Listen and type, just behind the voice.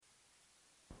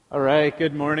All right,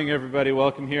 good morning, everybody.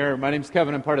 Welcome here. My name's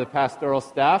Kevin. I'm part of the pastoral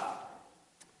staff.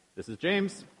 This is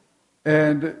James.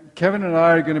 And Kevin and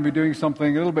I are going to be doing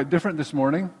something a little bit different this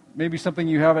morning, maybe something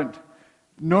you haven't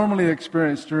normally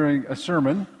experienced during a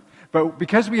sermon. But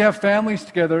because we have families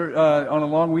together on a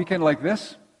long weekend like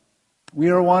this, we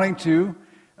are wanting to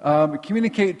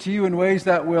communicate to you in ways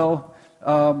that will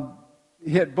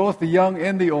hit both the young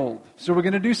and the old. So we're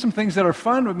going to do some things that are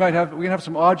fun. We're going to have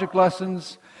some object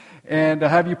lessons and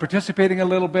have you participating a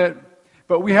little bit.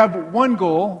 But we have one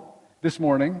goal this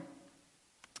morning,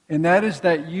 and that is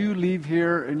that you leave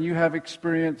here and you have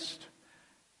experienced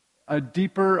a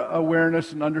deeper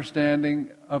awareness and understanding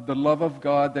of the love of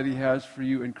God that He has for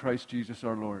you in Christ Jesus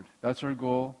our Lord. That's our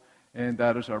goal, and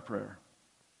that is our prayer.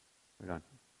 Right on.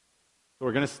 So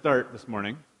we're going to start this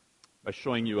morning by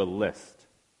showing you a list.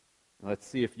 Let's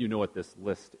see if you know what this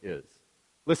list is.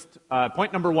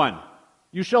 Point number 1.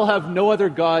 You shall have no other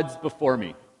gods before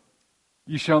me.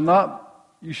 You shall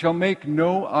make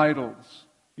no idols.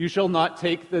 You shall not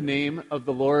take the name of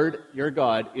the Lord your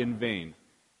God in vain.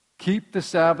 Keep the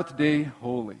Sabbath day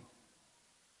holy.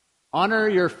 Honor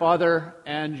your father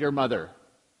and your mother.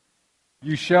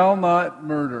 You shall not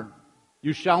murder.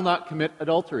 You shall not commit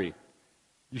adultery.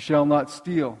 You shall not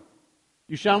steal.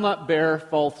 You shall not bear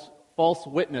false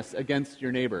witness against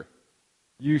your neighbor.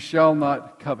 You shall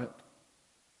not covet.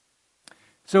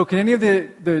 So can any of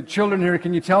the children here,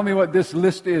 can you tell me what this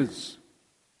list is?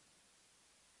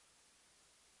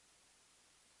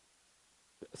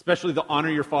 Especially the honor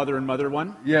your father and mother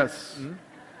one? Yes. Mm-hmm.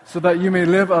 So that you may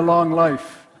live a long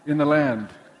life in the land.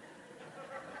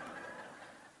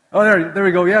 Oh, there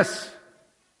we go. Yes.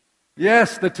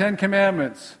 Yes, the 10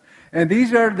 Commandments. And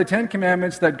these are the 10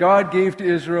 Commandments that God gave to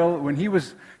Israel when He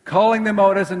was calling them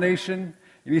out as a nation.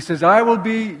 And He says, I will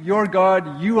be your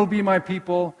God, you will be my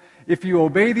people. If you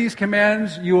obey these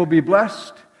commands, you will be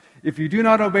blessed. If you do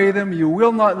not obey them, you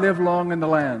will not live long in the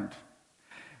land.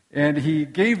 And He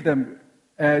gave them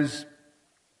as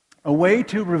a way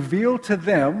to reveal to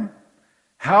them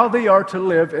how they are to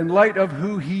live in light of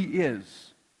who He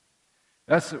is.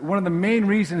 That's one of the main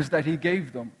reasons that He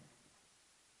gave them.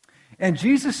 And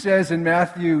Jesus says in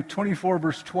Matthew 24,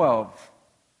 verse 12,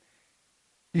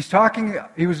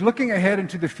 He was looking ahead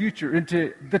into the future,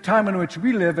 into the time in which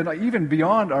we live, and even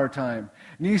beyond our time.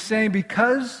 And He's saying,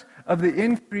 because of the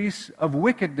increase of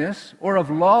wickedness or of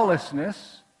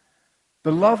lawlessness,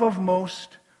 the love of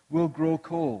most will grow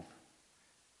cold.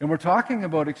 And we're talking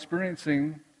about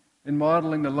experiencing and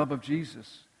modeling the love of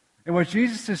Jesus. And what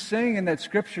Jesus is saying in that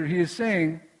scripture, He is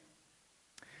saying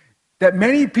that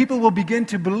many people will begin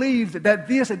to believe that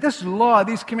this law,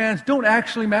 these commands, don't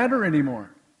actually matter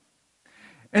anymore.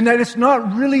 And that it's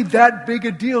not really that big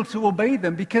a deal to obey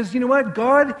them, because you know what?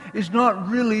 God is not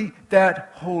really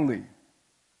that holy.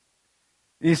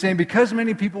 And He's saying because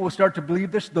many people will start to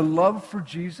believe this, the love for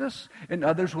Jesus and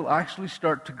others will actually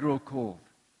start to grow cold.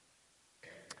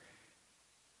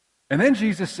 And then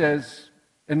Jesus says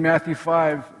in Matthew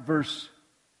 5, verse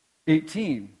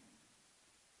 18,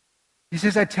 He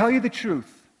says, I tell you the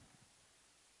truth,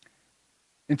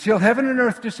 until heaven and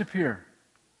earth disappear,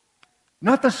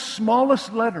 not the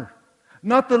smallest letter,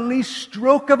 not the least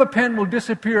stroke of a pen will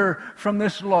disappear from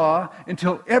this law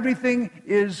until everything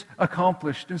is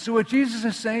accomplished. And so what Jesus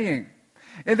is saying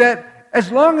is that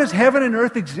as long as heaven and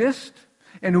earth exist,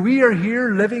 and we are here,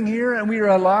 living here, and we are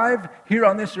alive here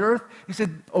on this earth, He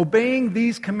said, obeying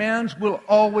these commands will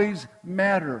always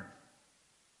matter.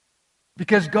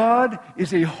 Because God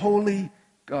is a holy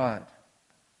God.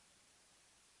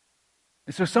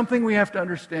 And so something we have to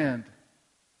understand,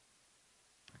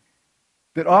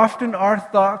 that often our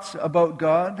thoughts about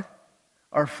God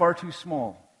are far too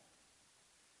small.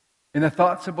 And the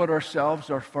thoughts about ourselves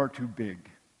are far too big.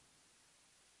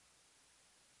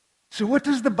 So what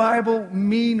does the Bible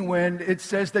mean when it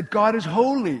says that God is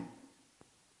holy?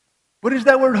 What does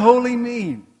that word holy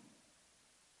mean?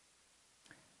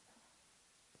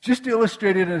 Just to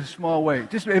illustrate it in a small way.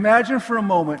 Just imagine for a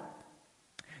moment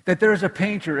that there is a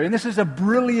painter, and this is a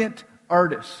brilliant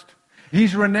artist.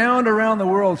 He's renowned around the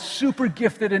world, super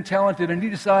gifted and talented, and he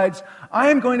decides, I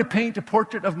am going to paint a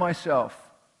portrait of myself.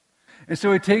 And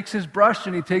so he takes his brush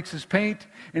and he takes his paint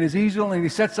and his easel and he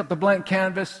sets up the blank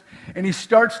canvas and he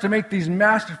starts to make these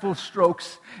masterful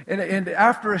strokes. And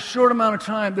after a short amount of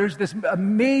time, there's this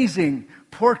amazing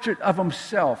portrait of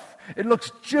himself. It looks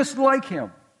just like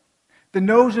him. The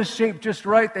nose is shaped just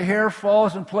right. The hair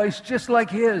falls in place just like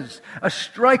his. A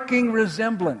striking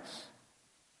resemblance.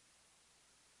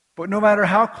 But no matter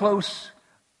how close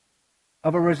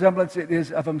of a resemblance it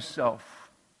is of himself,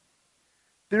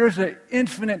 there is an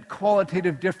infinite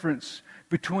qualitative difference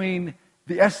between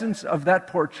the essence of that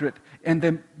portrait, and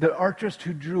the artist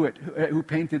who drew it, who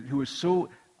painted it, who was so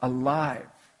alive.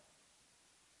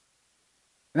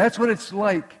 And that's what it's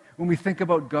like when we think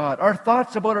about God. Our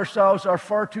thoughts about ourselves are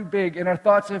far too big, and our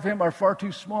thoughts of Him are far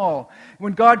too small.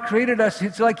 When God created us,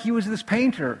 it's like He was this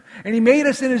painter, and He made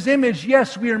us in His image.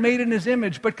 Yes, we are made in His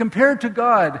image, but compared to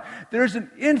God, there's an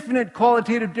infinite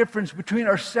qualitative difference between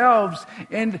ourselves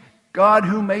and God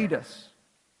who made us.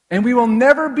 And we will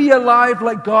never be alive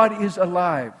like God is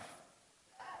alive.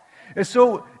 And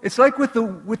so it's like with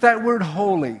that word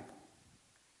holy.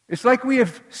 It's like we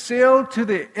have sailed to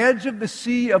the edge of the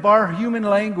sea of our human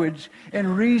language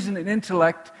and reason and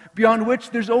intellect, beyond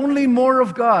which there's only more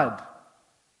of God.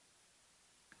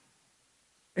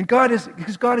 And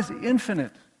because God is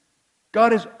infinite.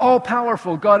 God is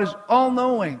all-powerful. God is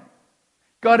all-knowing.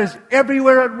 God is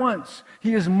everywhere at once.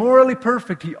 He is morally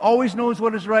perfect. He always knows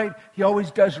what is right. He always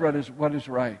does what is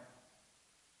right.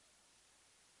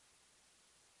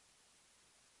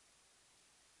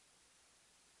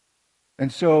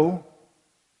 And so,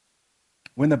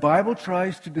 when the Bible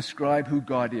tries to describe who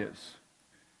God is,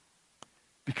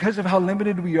 because of how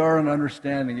limited we are in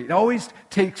understanding, it always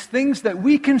takes things that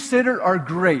we consider are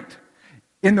great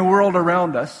in the world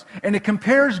around us, and it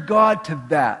compares God to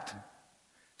that.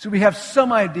 So we have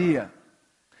some idea.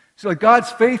 So like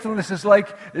God's faithfulness is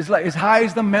as high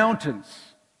as the mountains.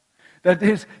 That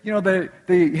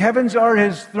the heavens are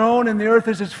His throne and the earth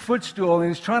is His footstool, and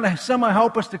He's trying to somehow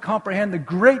help us to comprehend the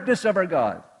greatness of our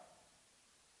God.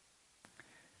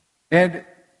 And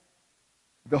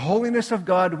the holiness of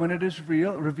God, when it is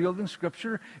revealed in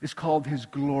Scripture, is called His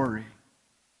glory.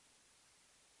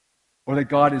 Or that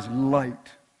God is light.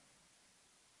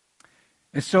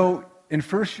 And so, in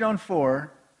 1 John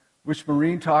 4, which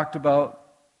Maureen talked about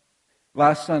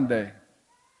last Sunday,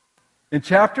 in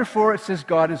chapter 4 it says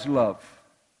God is love.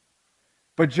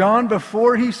 But John,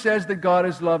 before he says that God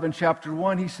is love, in chapter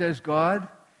 1 he says God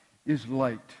is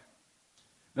light.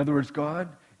 In other words, God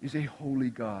is a holy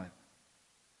God.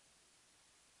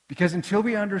 Because until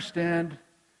we understand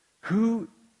who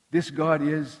this God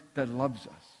is that loves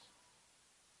us,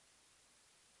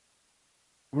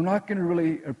 we're not going to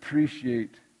really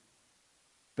appreciate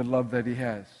the love that He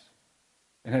has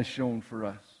and has shown for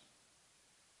us.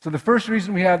 So the first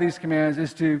reason we have these commands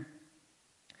is to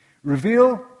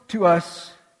reveal to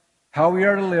us how we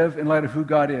are to live in light of who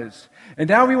God is. And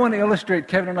now we want to illustrate,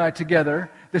 Kevin and I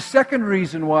together, the second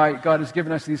reason why God has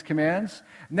given us these commands,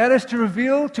 and that is to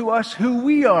reveal to us who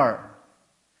we are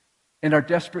and our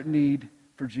desperate need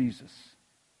for Jesus.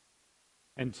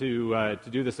 And to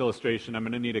do this illustration, I'm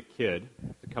going to need a kid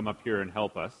to come up here and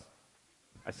help us.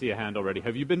 I see a hand already.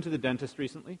 Have you been to the dentist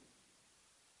recently?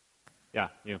 Yeah,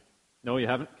 you. No, you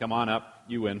haven't? Come on up.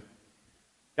 You win.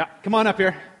 Yeah, come on up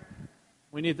here.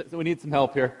 We need some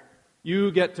help here.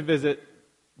 You get to visit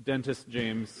Dentist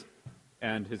James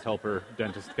and his helper,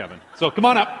 Dentist Kevin. So come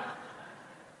on up.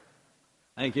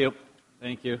 Thank you.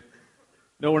 Thank you.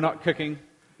 No, we're not cooking.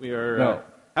 We are... No.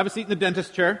 Have a seat in the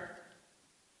dentist chair.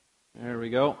 There we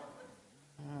go.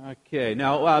 Okay,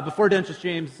 now before Dentist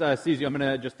James sees you, I'm going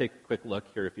to just take a quick look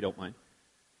here, if you don't mind.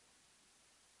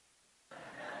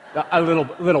 A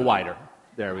little wider.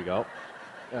 There we go.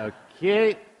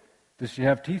 Okay. Does she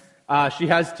have teeth? She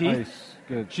has teeth. Nice.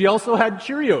 Good. She also had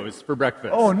Cheerios for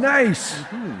breakfast. Oh, nice.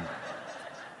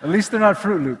 At least they're not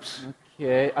Fruit Loops.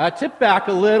 Okay. Tip back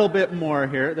a little bit more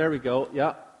here. There we go.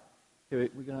 Yeah. Okay,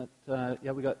 we got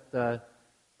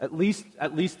at least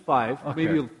 5, okay.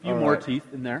 maybe a few All more right. teeth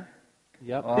in there.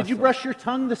 Yep. Awesome. Did you brush your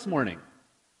tongue this morning?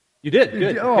 You did.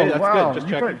 Good. Oh, okay, that's wow. good. Just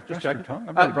You checking. brushed Just your checking. tongue?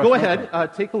 I've never brushed Go my ahead. tongue.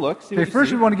 Take a look. See Okay, what you first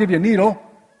see. we want to give you a needle.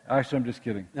 Actually, I'm just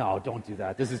kidding. No, don't do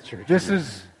that. This is church.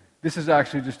 This is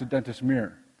actually just a dentist's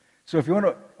mirror. So if you want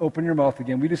to open your mouth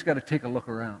again, we just got to take a look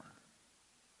around.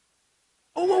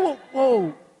 Oh, whoa, whoa,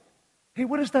 whoa. Hey,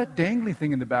 what is that dangly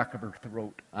thing in the back of her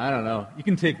throat? I don't know. You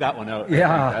can take that one out.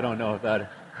 Yeah. I don't know if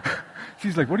that...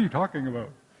 She's like, what are you talking about?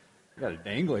 You got a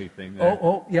dangly thing there.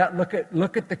 Oh, yeah, look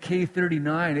at the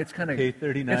K39. It's kind of...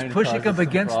 K39 It's pushing causes up some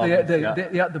against problems.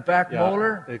 the back Yeah,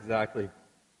 molar. exactly.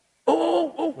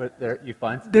 Oh. What, there, you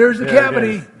find? There's the There it cavity.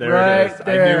 is. There Right it is. I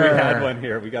knew we there. had one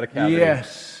here. We got a cavity.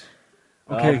 Yes.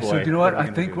 Okay, Oh, so boy. do you know what? What are we I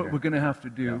gonna think do what here? we're going to have to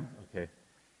do, Okay.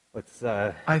 Let's,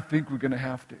 I think we're going to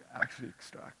have to actually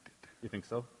extract it. you think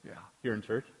so? Yeah. Here in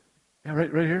church? Yeah,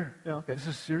 right here. Yeah, okay. This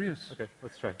is serious. Okay,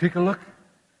 let's try. Take a look.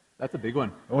 That's a big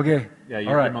one. Okay. Yeah, All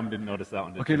your right. mom didn't notice that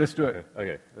one, did Okay, she? let's do it.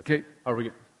 Okay. Okay. How are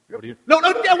we? What are you? No!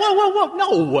 Yeah, whoa!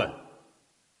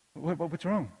 No! What's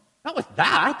wrong? Not with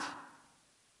that.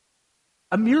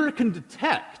 A mirror can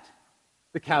detect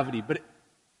the cavity, but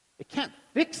it can't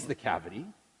fix the cavity.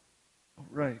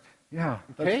 Right. Yeah,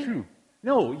 Okay. that's true.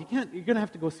 No, you can't. You're going to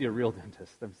have to go see a real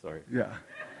dentist. I'm sorry. Yeah.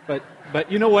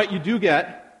 But you know what you do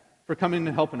get for coming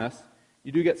and helping us?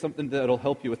 You do get something that'll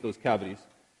help you with those cavities.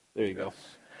 There you go.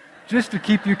 Just to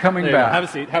keep you coming There you go. back. Have a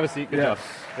seat. Have a seat. Good Yes.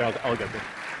 job. Yeah, I'll get there.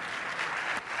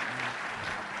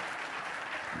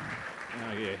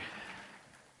 Okay.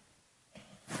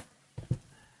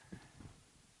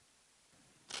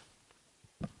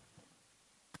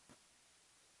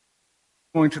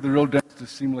 Going to the real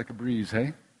dentist seemed like a breeze,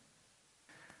 hey?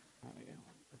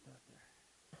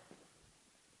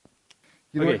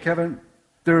 You know Okay. what, Kevin?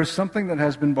 There is something that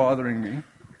has been bothering me.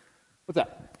 What's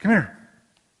that? Come here.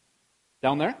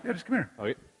 Down there? Yeah, just come here.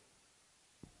 Okay.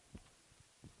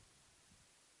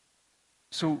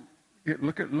 So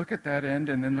look at that end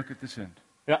and then look at this end.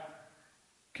 Yeah.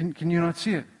 Can you not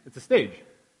see it? It's a stage.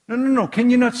 No. Can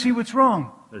you not see what's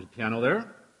wrong? There's a piano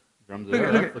there. Drums Look there.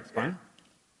 at- That looks fine.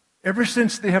 Ever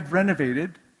since they have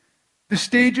renovated, the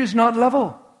stage is not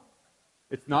level.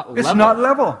 It's not level. It's not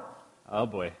level. Oh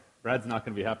boy. Brad's not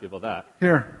going to be happy about that.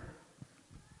 Here.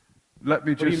 Let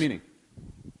me What are you just meaning?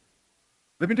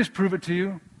 let me just prove it to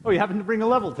you. Oh, you happened to bring a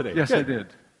level today. Yes, Good. I did.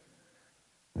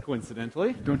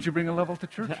 Coincidentally. Don't you bring a level to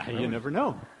church? You never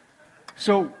know.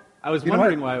 So I was you know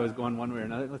wondering what? why I was going one way or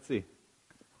another. Let's see.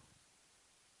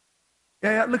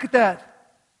 Yeah, look at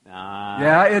that. Nah,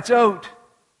 Yeah, it's out.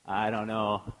 I don't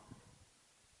know.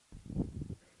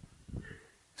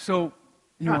 So,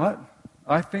 you know what?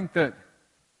 I think that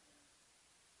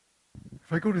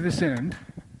if I go to this end,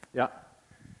 Yeah.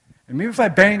 and maybe if I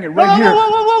bang it Whoa, right here.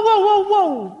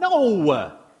 whoa.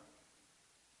 No.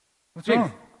 What's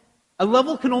James, wrong? a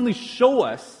level can only show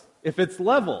us if it's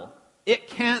level. It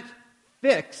can't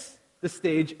fix the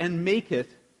stage and make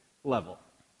it level.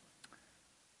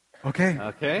 Okay.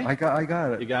 Okay. I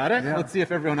got it. You got it? Yeah. Let's see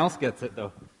if everyone else gets it,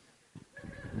 though.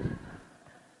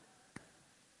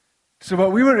 So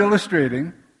what we were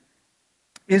illustrating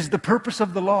is the purpose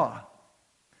of the law.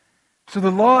 So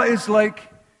the law is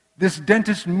like this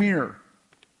dentist mirror.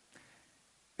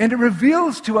 And it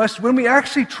reveals to us, when we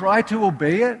actually try to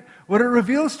obey it, what it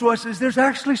reveals to us is there's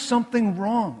actually something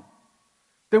wrong.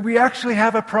 That we actually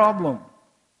have a problem.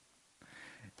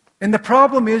 And the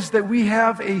problem is that we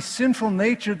have a sinful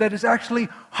nature that is actually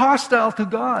hostile to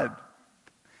God.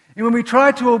 And when we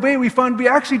try to obey, we find we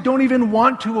actually don't even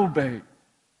want to obey.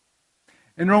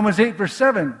 In Romans 8, verse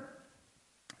 7,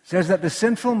 it says that the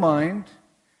sinful mind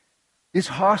is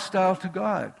hostile to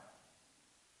God.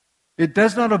 It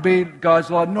does not obey God's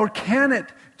law, nor can it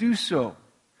do so.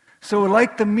 So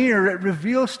like the mirror, it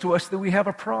reveals to us that we have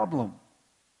a problem.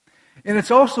 And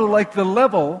it's also like the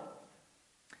level,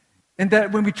 in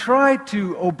that when we try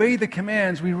to obey the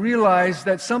commands, we realize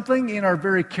that something in our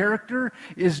very character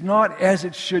is not as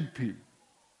it should be.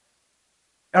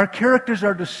 Our characters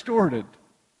are distorted.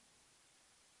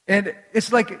 And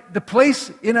it's like the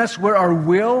place in us where our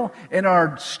will and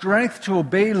our strength to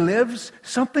obey lives,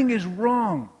 something is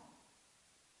wrong.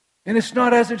 And it's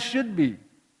not as it should be.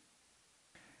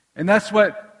 And that's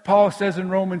what Paul says in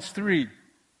Romans 3,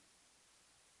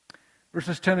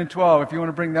 verses 10 and 12, if you want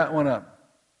to bring that one up.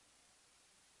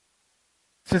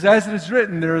 It says, as it is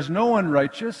written, there is no one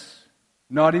righteous,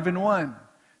 not even one.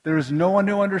 There is no one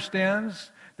who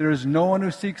understands. There is no one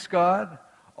who seeks God.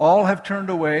 All have turned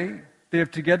away. They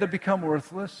have together become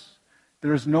worthless.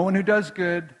 There is no one who does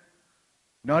good,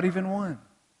 not even one.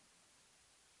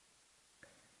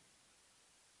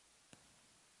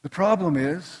 The problem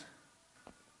is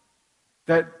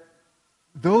that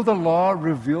though the law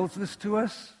reveals this to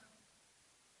us,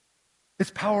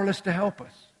 it's powerless to help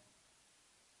us.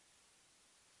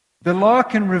 The law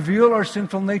can reveal our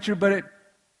sinful nature, but it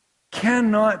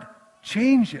cannot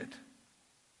change it.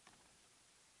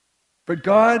 But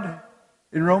God,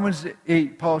 in Romans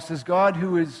 8, Paul says, God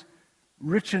who is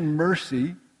rich in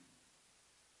mercy,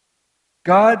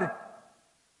 God,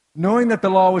 knowing that the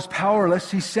law was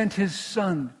powerless, He sent His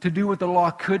Son to do what the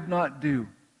law could not do.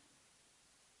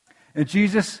 And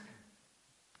Jesus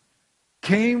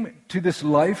came to this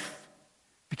life,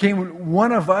 became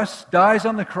one of us, dies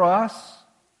on the cross,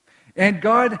 and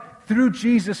God, through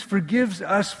Jesus, forgives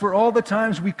us for all the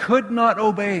times we could not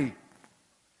obey.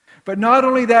 But not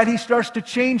only that, He starts to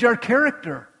change our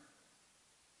character.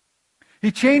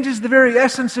 He changes the very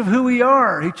essence of who we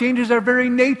are. He changes our very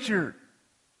nature.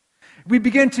 We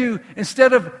begin to,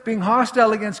 instead of being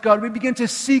hostile against God, we begin to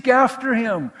seek after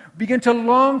Him. We begin to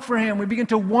long for Him. We begin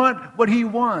to want what He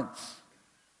wants.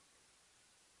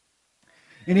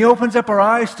 And He opens up our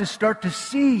eyes to start to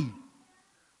see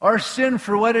our sin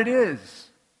for what it is.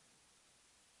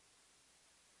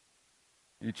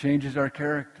 He changes our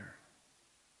character.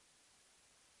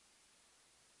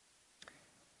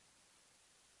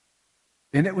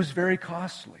 And it was very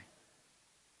costly,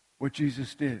 what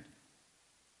Jesus did.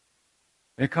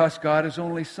 It cost God his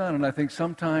only Son, and I think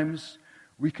sometimes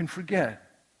we can forget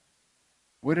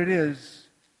what it is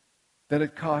that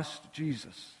it cost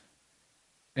Jesus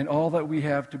and all that we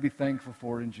have to be thankful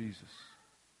for in Jesus.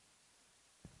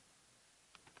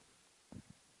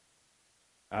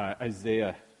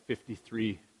 Isaiah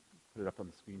 53, put it up on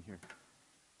the screen here,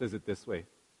 says it this way.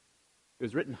 It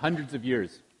was written hundreds of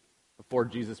years before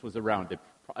Jesus was around.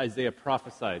 Isaiah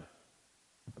prophesied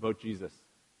about Jesus.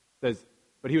 It says,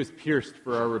 but he was pierced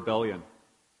for our rebellion.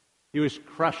 He was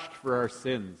crushed for our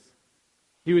sins.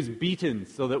 He was beaten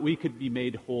so that we could be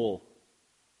made whole.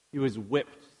 He was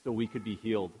whipped so we could be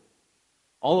healed.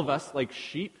 All of us, like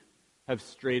sheep, have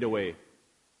strayed away.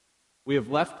 We have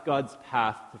left God's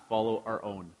path to follow our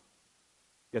own.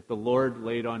 Yet the Lord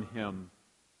laid on him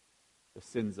the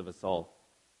sins of us all.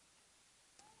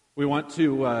 We want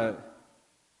to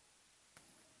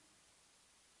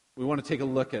take a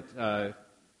look at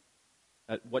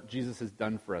what Jesus has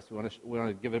done for us. We want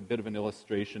to give a bit of an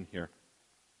illustration here.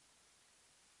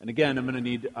 And again, I'm going to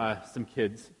need some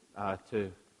kids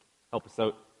to help us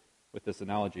out with this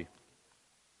analogy.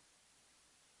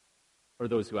 Or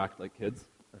those who act like kids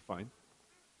are fine.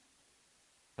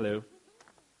 Hello.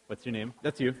 What's your name?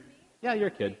 That's you. Yeah, you're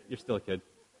a kid. You're still a kid.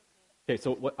 Okay,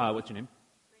 so what's your name?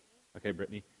 Brittany. Okay,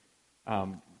 Brittany.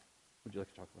 Would you like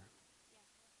a chocolate bar?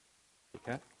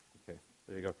 Yeah. Cat? Okay,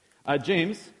 there you go.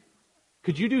 James,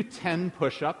 could you do 10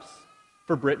 push-ups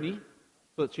for Brittany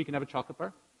so that she can have a chocolate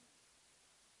bar?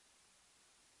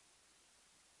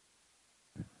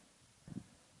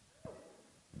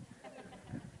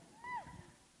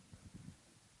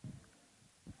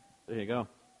 There you go.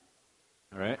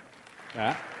 All right.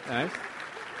 Yeah, nice.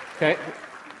 Okay.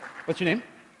 What's your name?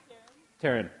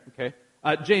 Taryn. Okay.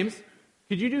 James,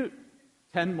 could you do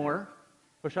 10 more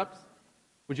push-ups?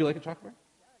 Would you like a chocolate bar?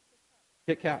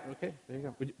 Kit Kat. Okay, there you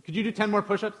go. Could you do 10 more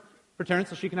push-ups for Taryn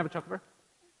so she can have a chocolate bar?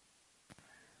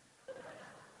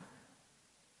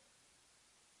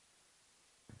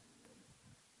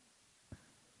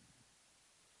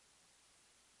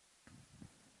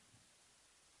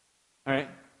 All right.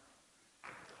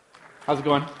 How's it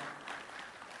going?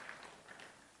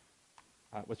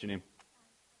 What's your name?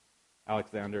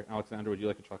 Alexander. Alexander, would you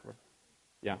like a chocolate bar?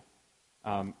 Yeah.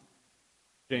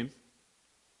 James,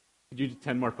 could you do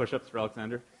 10 more push-ups for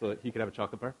Alexander so that he could have a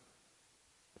chocolate bar?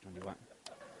 Which one do you want?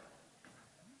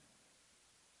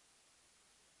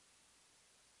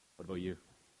 What about you?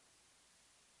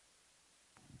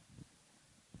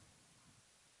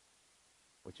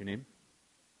 What's your name?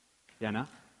 Jenna?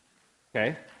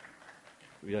 Okay.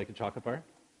 Would you like a chocolate bar?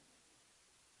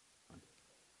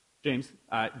 James,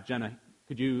 Jenna,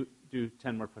 could you do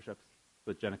 10 more push-ups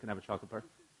so that Jenna can have a chocolate bar?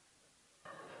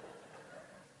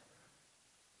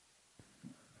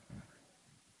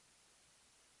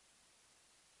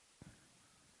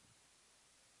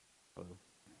 Hello.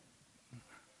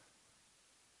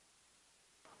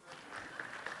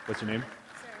 What's your name?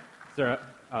 Sarah.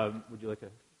 Sarah, would you like a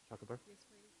chocolate bar? Yes,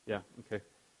 please. Yeah, okay.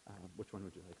 Which one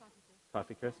would you like?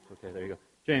 Coffee crisp? Okay, there you go.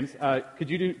 James, could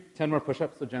you do 10 more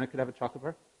push-ups so Jenna could have a chocolate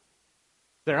bar?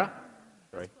 Sarah?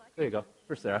 Sorry. There you go.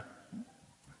 For Sarah.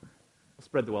 We'll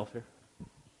spread the wealth here.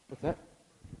 What's that?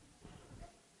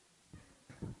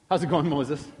 How's it going,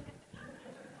 Moses?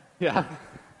 Yeah.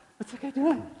 What's that guy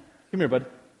doing? Come here, bud.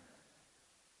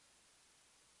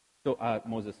 So,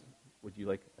 Moses, would you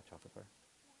like a chocolate bar?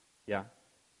 Yeah?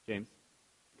 James,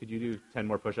 could you do 10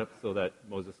 more push-ups so that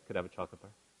Moses could have a chocolate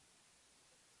bar?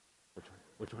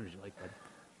 Which one did you like, bud?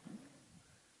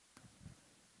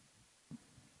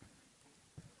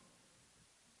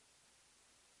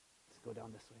 Let's go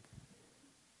down this way.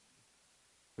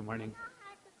 Good morning.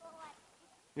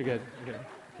 You're good. You're good.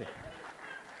 Okay.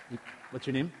 What's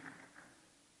your name?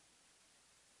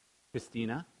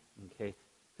 Christina. Okay.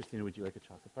 Christina, would you like a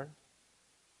chocolate bar?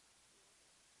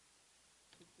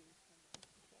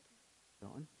 That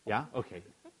one? Yeah? Okay.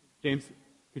 James,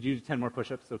 could you do 10 more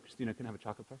push-ups so Christina can have a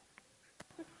chocolate bar?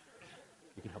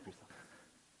 You can help yourself.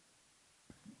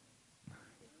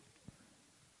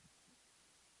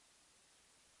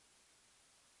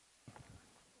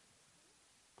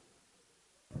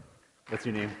 What's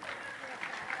your name?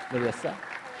 Larissa?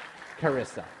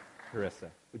 Carissa. Carissa.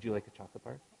 Would you like a chocolate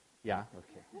bar? Yeah?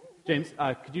 Okay. James,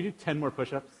 could you do 10 more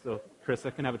push-ups so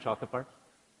Carissa can have a chocolate bar?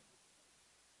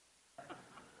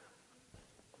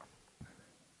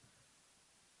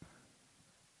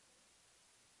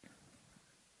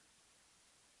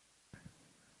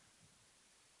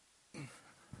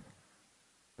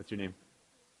 What's your name?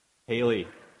 Haley.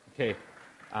 Okay.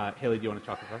 Haley, do you want a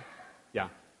chocolate bar? Yeah.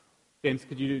 James,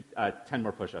 could you do 10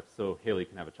 more push-ups so Haley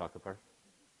can have a chocolate bar?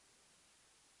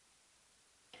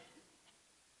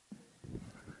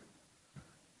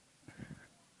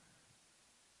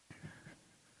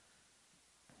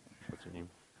 What's your name?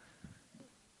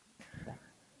 Yeah.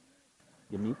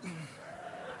 Yamit?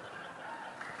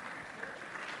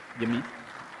 Yamit?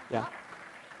 Yeah.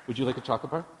 Would you like a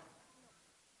chocolate bar?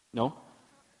 No?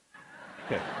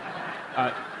 Okay.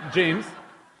 James,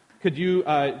 could you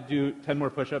do 10 more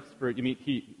push-ups for Yamit?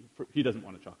 He doesn't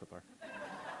want a chocolate bar.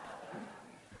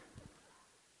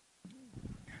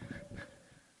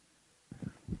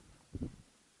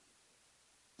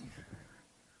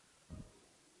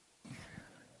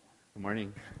 Good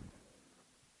morning.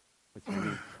 What's your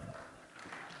name?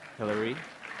 Hillary?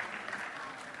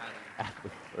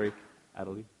 Sorry,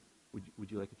 Adelie.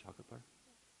 Would you like a chocolate bar?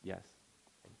 Yes.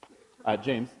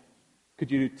 James,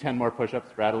 could you do 10 more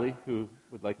push-ups for Adelie, who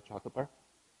would like a chocolate bar?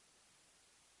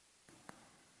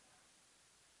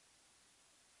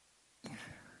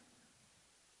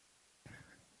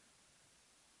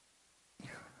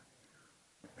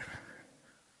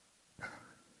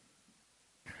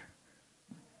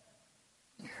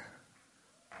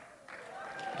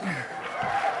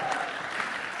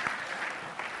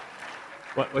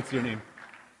 What's your name?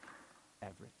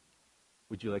 Everett.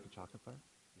 Would you like a chocolate bar?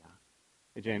 Yeah.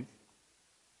 Hey, James,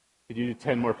 could you do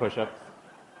 10 more push-ups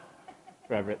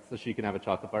for Everett so she can have a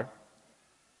chocolate bar?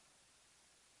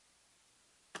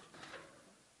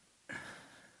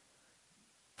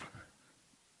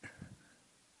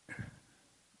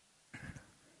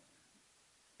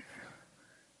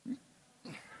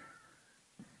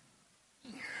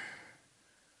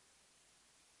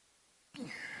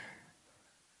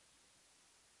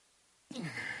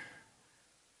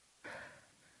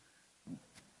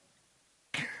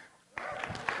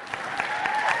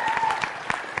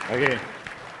 Okay.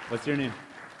 What's your name?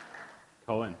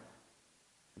 Cohen.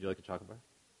 Would you like a chocolate bar?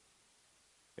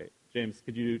 Okay. James,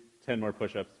 could you do 10 more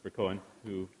push-ups for Cohen,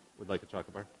 who would like a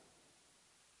chocolate bar?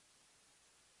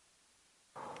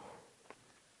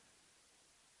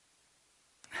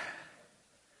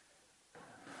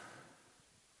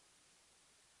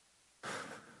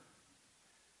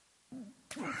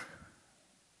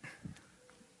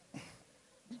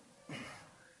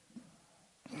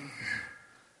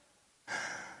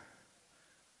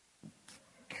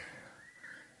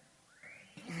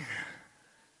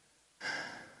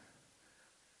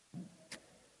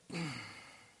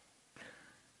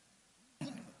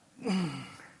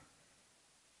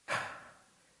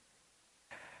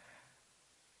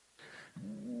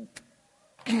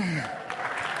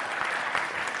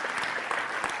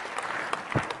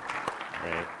 All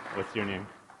right. What's your name?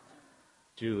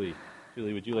 Julie.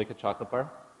 Julie, would you like a chocolate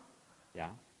bar? Yeah.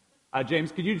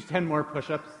 James, could you do 10 more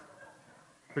push-ups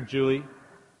for Julie,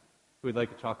 who would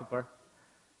like a chocolate bar?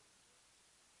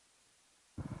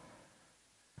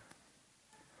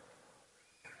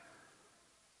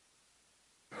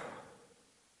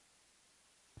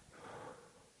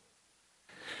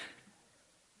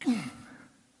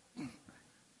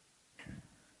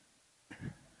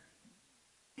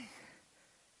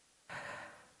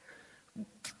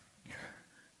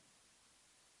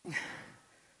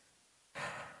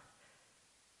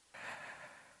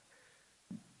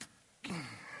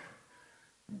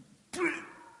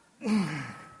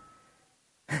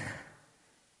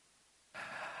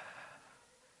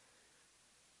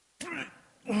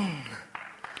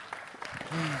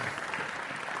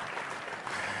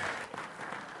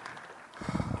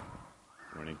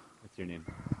 Morning. What's your name?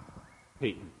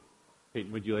 Peyton.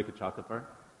 Peyton, would you like a chocolate bar?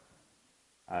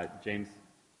 James,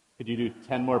 could you do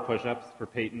 10 more push-ups for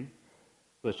Peyton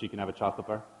so that she can have a chocolate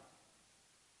bar?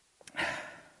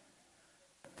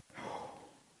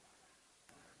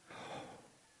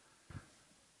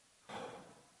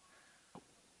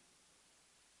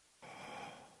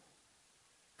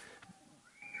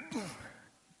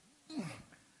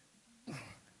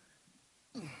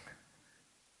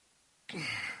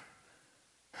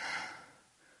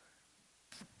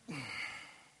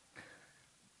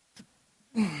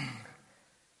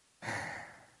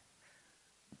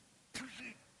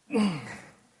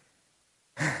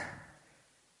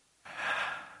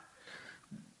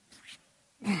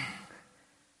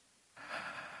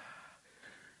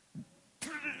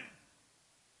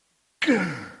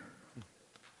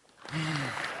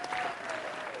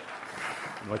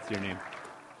 What's your name?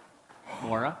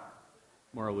 Maura?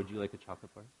 Maura, would you like a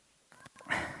chocolate bar?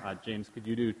 James, could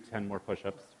you do 10 more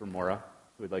push-ups for Maura,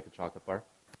 who would like a chocolate bar?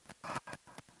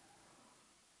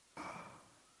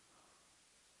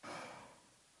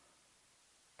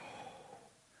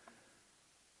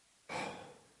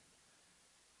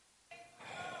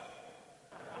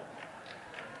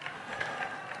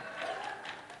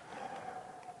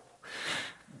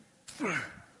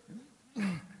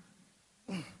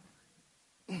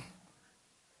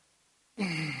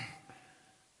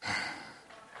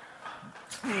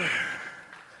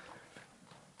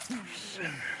 All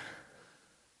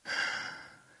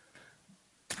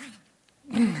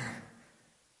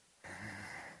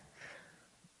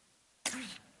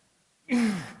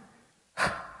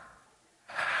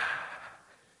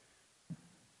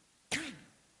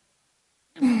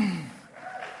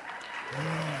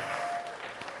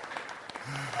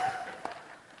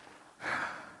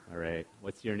right.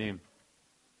 What's your name?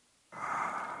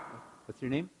 What's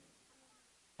your name?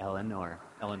 Eleanor.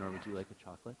 Eleanor, would you like a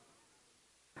chocolate?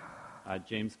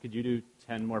 James, could you do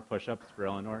 10 more push-ups for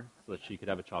Eleanor so that she could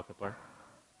have a chocolate bar?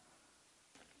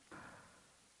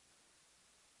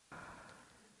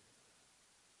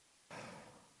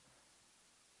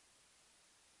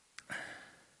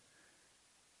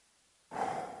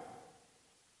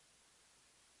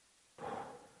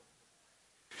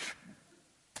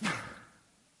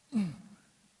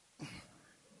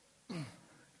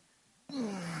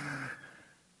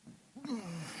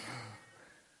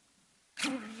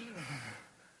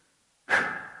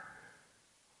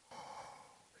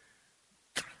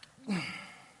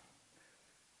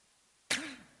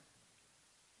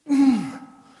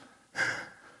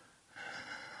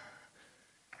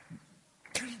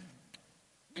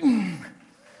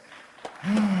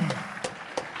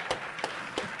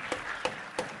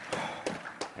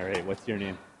 All right, what's your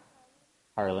name?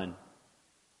 Harlan.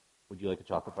 Would you like a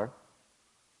chocolate bar?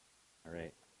 All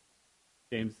right.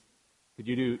 James, could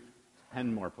you do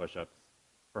 10 more push-ups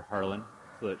for Harlan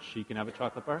so that she can have a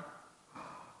chocolate bar?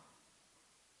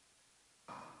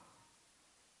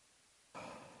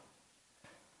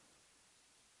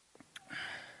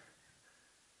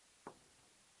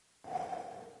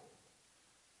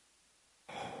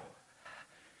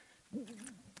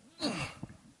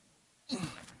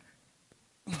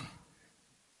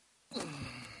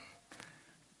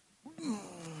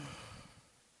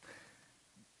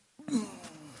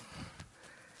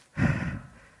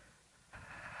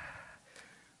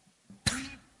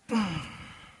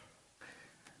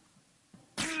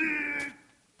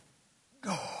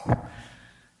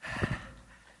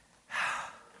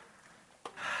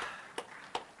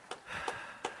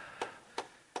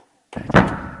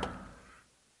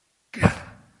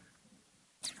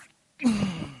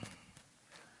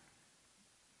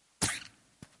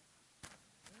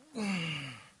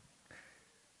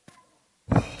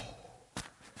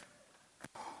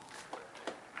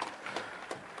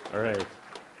 All right.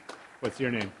 What's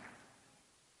your name?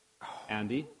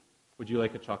 Andy. Would you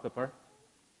like a chocolate bar?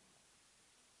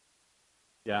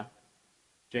 Yeah?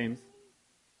 James,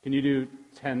 can you do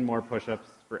 10 more push-ups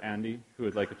for Andy, who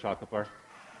would like a chocolate bar?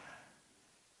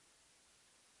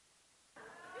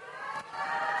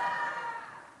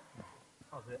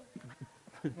 How's it?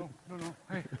 No.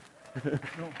 Hey.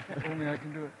 No, only I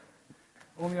can do it.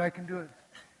 Only I can do it.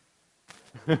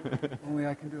 Only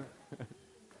I can do it.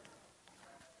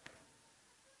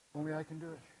 Only I can do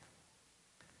it.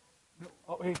 No.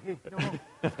 Oh, hey, no.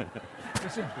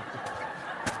 Listen.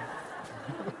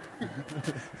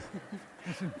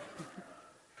 Listen.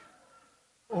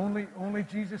 Only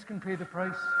Jesus can pay the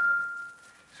price.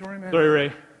 Sorry, man. Sorry,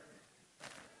 Ray.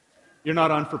 You're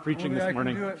not on for preaching Only this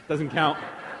morning. I can do it. Doesn't count.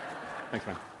 Thanks,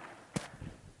 man.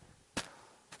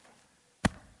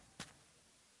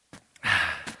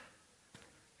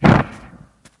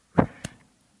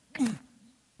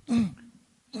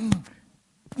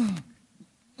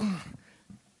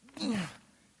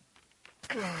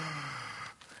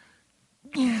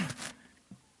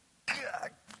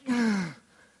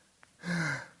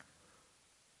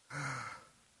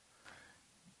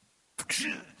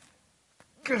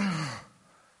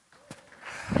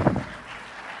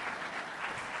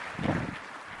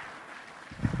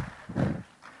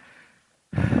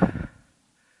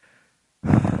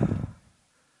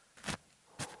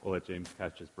 We'll let James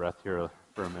catch his breath here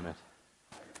for a minute.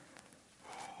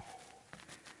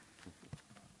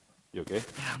 You okay?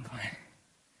 Yeah, I'm fine.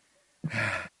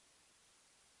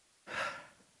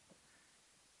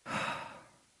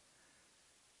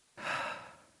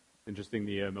 Interesting,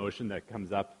 the emotion that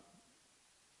comes up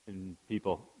in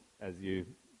people as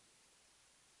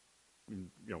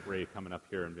Ray coming up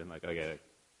here and being like, okay,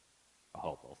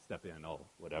 I'll step in, I'll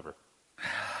whatever.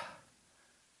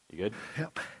 You good?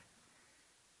 Yep.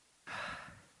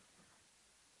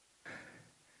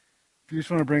 If you just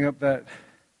want to bring up that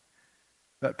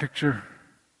picture.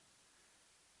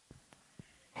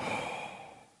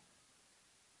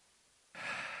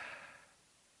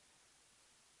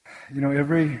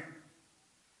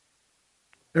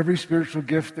 Every spiritual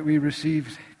gift that we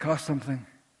received cost something.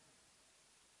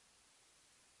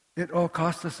 It all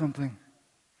cost us something.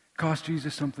 Cost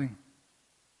Jesus something.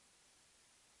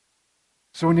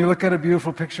 So when you look at a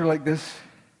beautiful picture like this,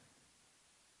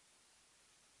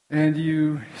 and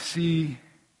you see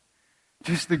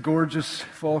just the gorgeous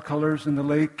fall colors in the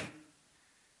lake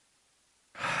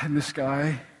and the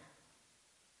sky.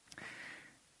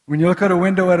 When you look out a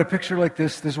window at a picture like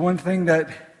this, there's one thing that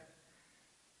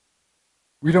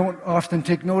we don't often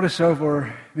take notice of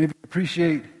or maybe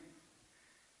appreciate,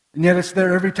 and yet it's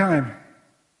there every time.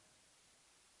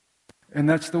 And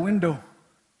that's the window,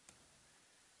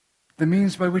 the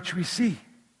means by which we see.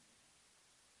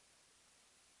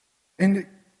 And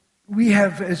we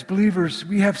have, as believers,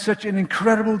 we have such an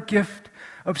incredible gift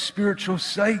of spiritual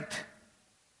sight.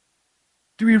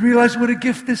 Do we realize what a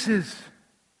gift this is?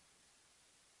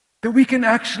 That we can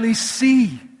actually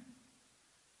see.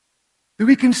 That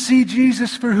we can see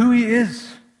Jesus for who He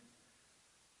is.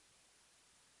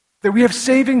 That we have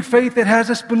saving faith that has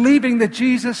us believing that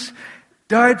Jesus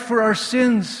died for our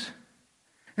sins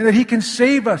and that He can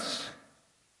save us.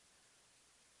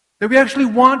 That we actually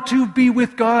want to be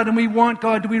with God and we want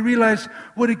God. Do we realize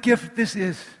what a gift this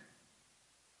is?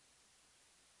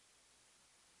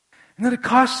 And that it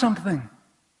costs something.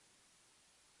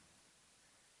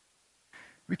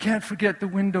 We can't forget the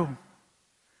window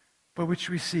by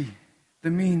which we see, the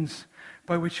means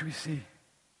by which we see.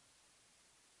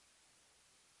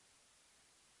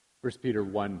 1 Peter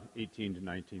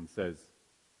 1:18-19 says,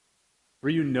 "For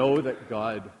you know that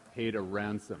God paid a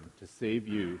ransom to save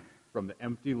you from the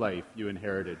empty life you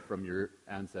inherited from your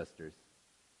ancestors.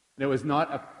 And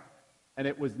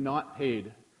it was not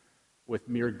paid with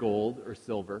mere gold or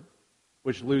silver,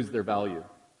 which lose their value.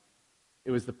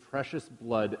 It was the precious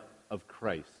blood of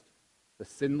Christ, the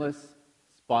sinless,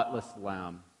 spotless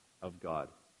Lamb of God."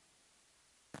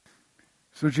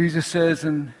 So Jesus says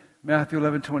in Matthew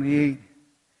 11:28,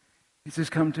 He says,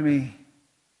 "Come to me,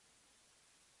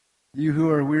 you who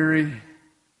are weary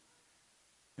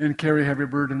and carry heavy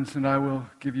burdens, and I will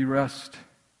give you rest."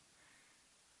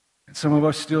 And some of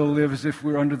us still live as if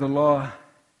we're under the law,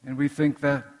 and we think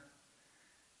that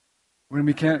when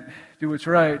we can't do what's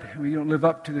right, we don't live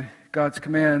up to God's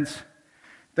commands,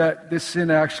 that this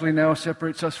sin actually now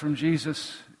separates us from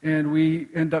Jesus, and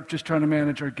we end up just trying to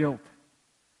manage our guilt.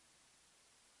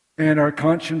 And our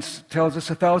conscience tells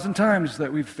us 1,000 times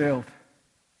that we've failed.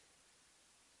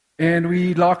 And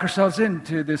we lock ourselves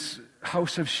into this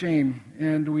house of shame,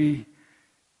 and we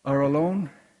are alone,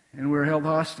 and we're held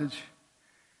hostage.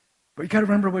 But you got to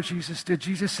remember what Jesus did.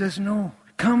 Jesus says, "No,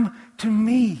 come to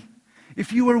me.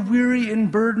 If you are weary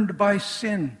and burdened by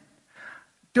sin,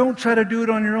 don't try to do it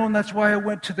on your own. That's why I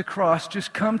went to the cross.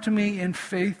 Just come to me in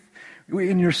faith,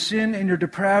 in your sin, in your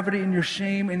depravity, in your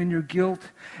shame, and in your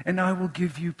guilt, and I will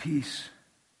give you peace.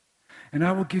 And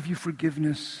I will give you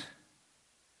forgiveness.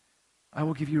 I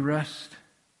will give you rest."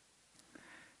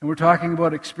 And we're talking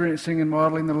about experiencing and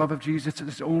modeling the love of Jesus.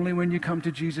 It's only when you come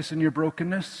to Jesus in your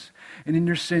brokenness and in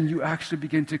your sin, you actually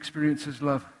begin to experience His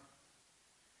love.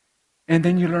 And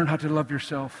then you learn how to love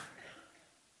yourself.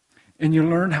 And you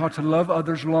learn how to love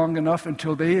others long enough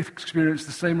until they experience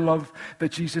the same love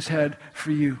that Jesus had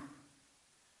for you.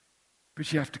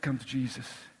 But you have to come to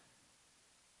Jesus.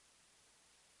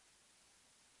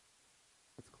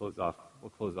 Let's close off. We'll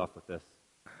close off with this.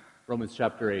 Romans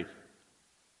chapter 8.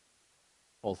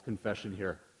 Paul's confession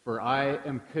here. "For I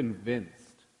am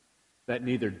convinced that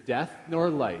neither death nor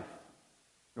life,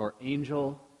 nor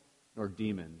angel nor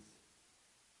demons,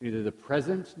 neither the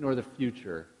present nor the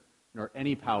future, nor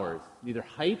any powers, neither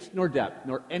height nor depth,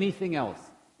 nor anything else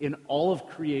in all of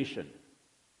creation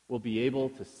will be able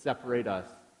to separate us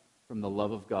from the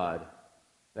love of God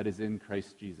that is in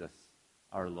Christ Jesus,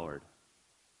 our Lord."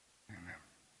 Amen.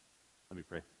 Let me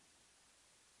pray.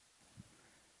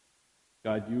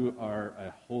 God, you are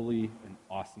a holy and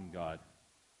awesome God.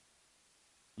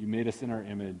 You made us in our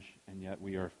image, and yet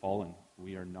we are fallen.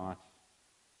 We are not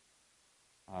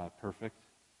perfect.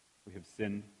 We have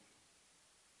sinned.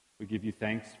 We give you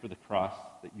thanks for the cross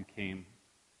that you came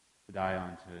to die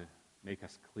on to make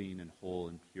us clean and whole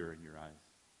and pure in your eyes.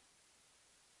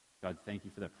 God, thank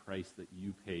you for that price that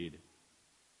you paid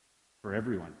for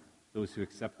everyone, those who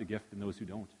accept the gift and those who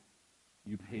don't.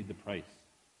 You paid the price.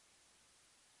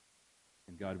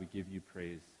 And God, we give you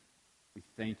praise. We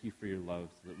thank you for your love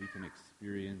so that we can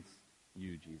experience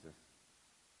you, Jesus.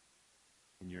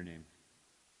 In your name,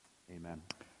 amen.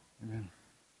 Amen.